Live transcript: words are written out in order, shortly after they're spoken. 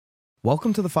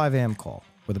Welcome to the 5 a.m. call,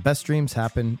 where the best dreams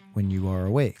happen when you are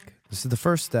awake. This is the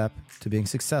first step to being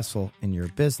successful in your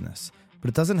business, but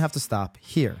it doesn't have to stop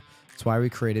here. That's why we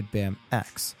created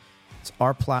BAMX. It's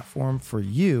our platform for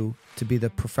you to be the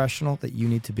professional that you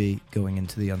need to be going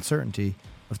into the uncertainty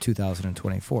of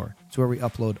 2024. It's where we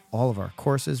upload all of our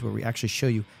courses, where we actually show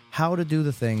you how to do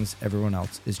the things everyone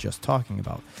else is just talking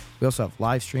about. We also have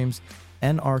live streams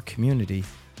and our community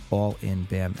all in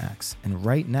BAMX. And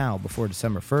right now, before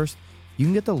December 1st, you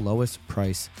can get the lowest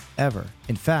price ever.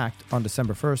 In fact, on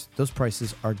December 1st, those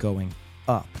prices are going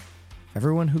up.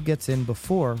 Everyone who gets in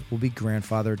before will be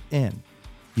grandfathered in.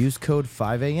 Use code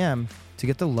 5am to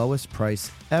get the lowest price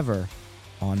ever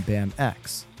on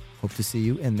BAMX. Hope to see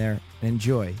you in there and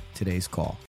enjoy today's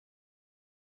call.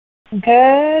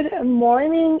 Good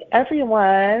morning,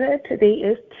 everyone. Today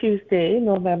is Tuesday,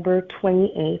 November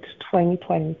 28th,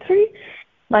 2023.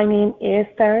 My name is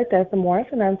Sarah Desamours,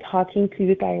 and I'm talking to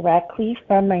you directly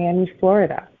from Miami,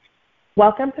 Florida.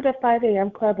 Welcome to the 5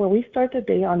 a.m. Club, where we start the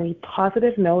day on a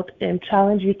positive note and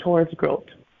challenge you towards growth.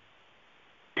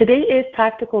 Today is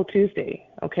Tactical Tuesday,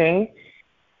 okay?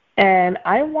 And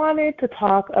I wanted to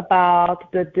talk about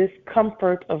the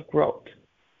discomfort of growth.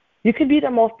 You could be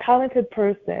the most talented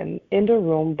person in the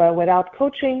room, but without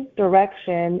coaching,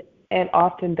 direction, and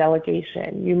often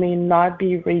delegation, you may not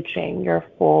be reaching your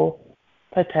full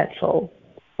potential.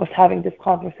 I was having this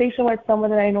conversation with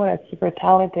someone that I know that's super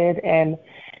talented, and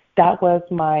that was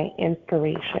my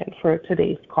inspiration for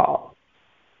today's call.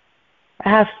 I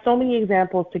have so many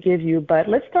examples to give you, but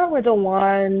let's start with the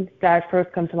one that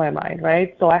first comes to my mind,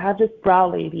 right? So I have this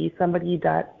brow lady, somebody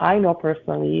that I know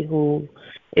personally who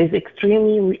is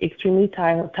extremely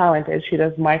talented. She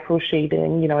does micro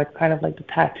shading, it's kind of like the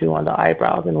tattoo on the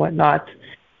eyebrows and whatnot.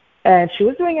 And she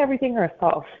was doing everything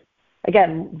herself.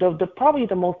 Again, probably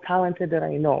the most talented that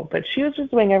I know, but she was just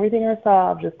doing everything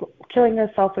herself, just killing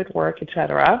herself with work,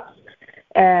 etc.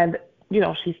 And,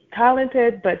 she's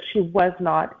talented, but she was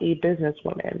not a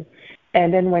businesswoman.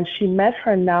 And then when she met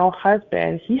her now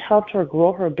husband, he helped her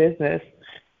grow her business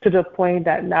to the point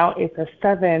that now it's a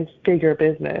 7-figure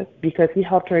business because he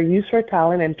helped her use her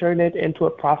talent and turn it into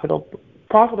a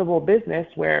profitable business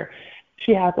where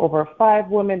she has over 5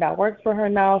 women that work for her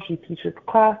now. She teaches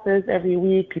classes every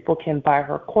week. People can buy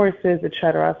her courses,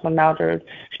 etc. So now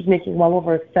she's making well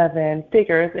over 7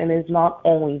 figures and is not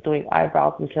only doing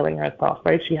eyebrows and killing herself,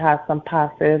 right? She has some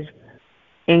passive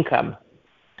income.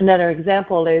 Another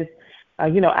example is,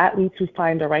 athletes who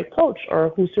find the right coach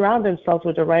or who surround themselves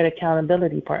with the right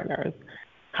accountability partners.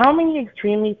 How many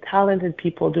extremely talented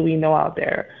people do we know out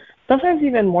there? Sometimes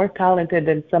even more talented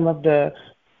than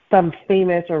some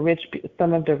famous or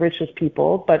some of the richest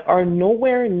people, but are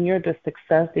nowhere near the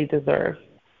success they deserve.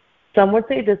 Some would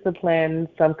say discipline,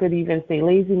 some could even say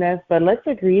laziness, but let's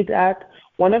agree that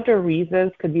one of the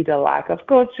reasons could be the lack of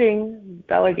coaching,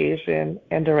 delegation,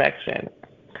 and direction.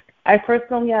 I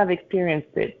personally have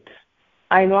experienced it.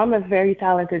 I know I'm a very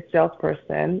talented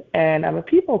salesperson, and I'm a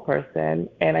people person,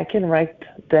 and I can write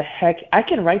the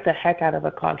heck out of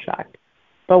a contract.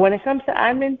 But when it comes to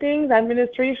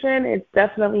administration, it's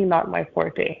definitely not my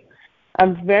forte.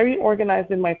 I'm very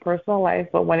organized in my personal life,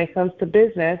 but when it comes to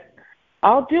business,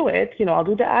 I'll do it. I'll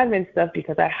do the admin stuff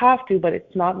because I have to, but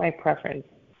it's not my preference.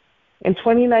 In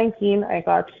 2019, I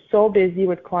got so busy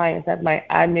with clients that my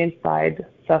admin side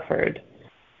suffered.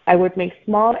 I would make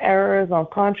small errors on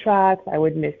contracts, I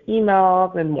would miss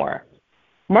emails, and more.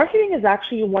 Marketing is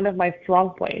actually one of my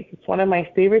strong points. It's one of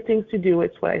my favorite things to do.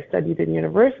 It's what I studied in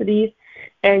university.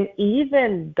 And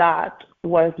even that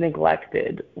was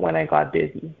neglected when I got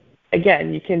busy.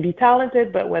 Again, you can be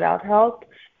talented, but without help,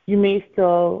 you may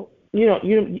still,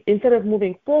 instead of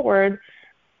moving forward,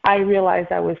 I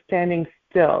realized I was standing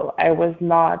still. I was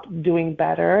not doing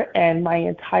better, and my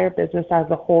entire business as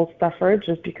a whole suffered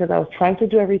just because I was trying to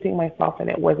do everything myself and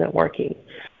it wasn't working.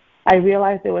 I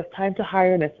realized it was time to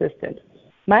hire an assistant.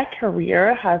 My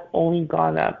career has only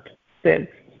gone up since,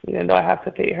 even though I have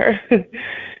to pay her.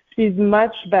 She's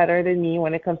much better than me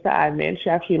when it comes to admin. She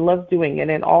actually loves doing it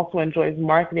and also enjoys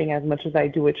marketing as much as I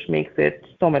do, which makes it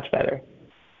so much better.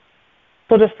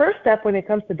 So the first step when it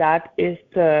comes to that is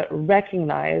to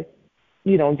recognize,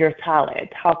 your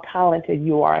talent, how talented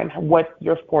you are and what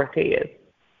your forte is.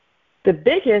 The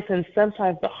biggest and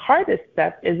sometimes the hardest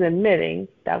step is admitting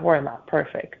that we're not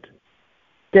perfect.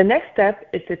 The next step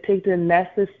is to take the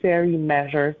necessary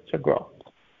measures to grow.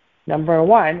 Number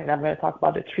 1, and I'm going to talk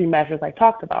about the 3 measures I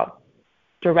talked about,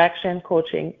 direction,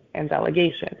 coaching, and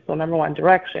delegation. So number 1,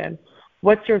 direction.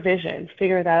 What's your vision?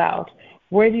 Figure that out.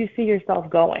 Where do you see yourself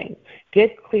going?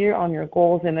 Get clear on your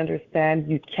goals and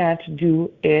understand you can't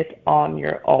do it on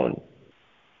your own.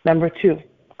 Number 2,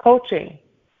 coaching.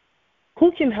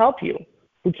 Who can help you?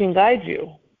 Who can guide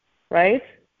you, right?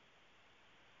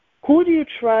 Who do you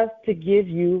trust to give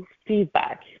you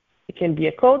feedback? It can be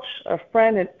a coach, a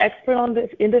friend, an expert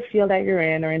in the field that you're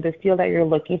in or in the field that you're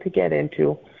looking to get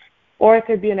into, or it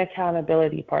could be an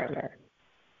accountability partner.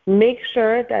 Make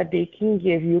sure that they can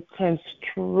give you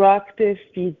constructive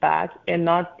feedback and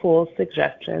not pull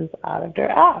suggestions out of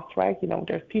their ass, right?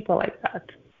 There's people like that.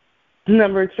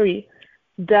 Number 3,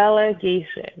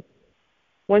 delegation.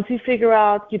 Once you figure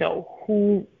out,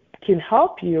 who can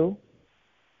help you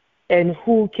and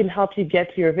who can help you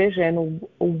get to your vision,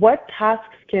 what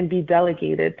tasks can be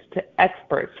delegated to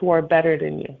experts who are better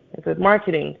than you? Is it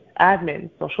marketing, admin,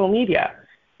 social media?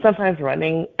 Sometimes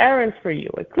running errands for you,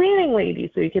 a cleaning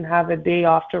lady so you can have a day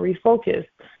off to refocus,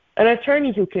 an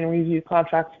attorney who can review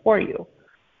contracts for you.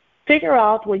 Figure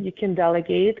out what you can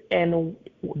delegate and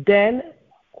then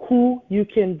who you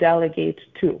can delegate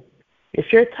to.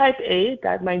 If you're type A,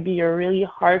 that might be a really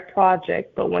hard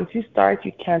project, but once you start,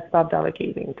 you can't stop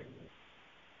delegating.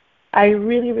 I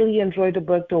really, really enjoyed the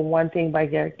book, The One Thing by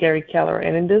Gary Keller.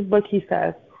 And in this book, he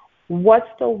says, what's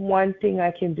the one thing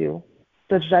I can do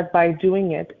such that by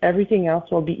doing it, everything else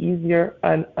will be easier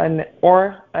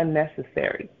or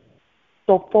unnecessary?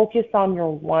 So focus on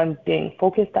your one thing.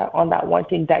 Focus on that one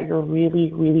thing that you're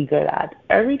really, really good at.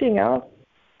 Everything else,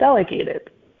 delegate it.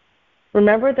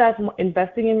 Remember that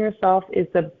investing in yourself is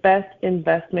the best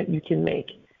investment you can make.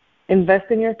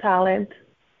 Invest in your talent,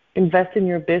 invest in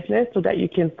your business so that you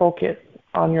can focus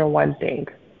on your one thing.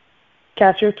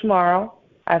 Catch you tomorrow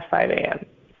at 5 a.m.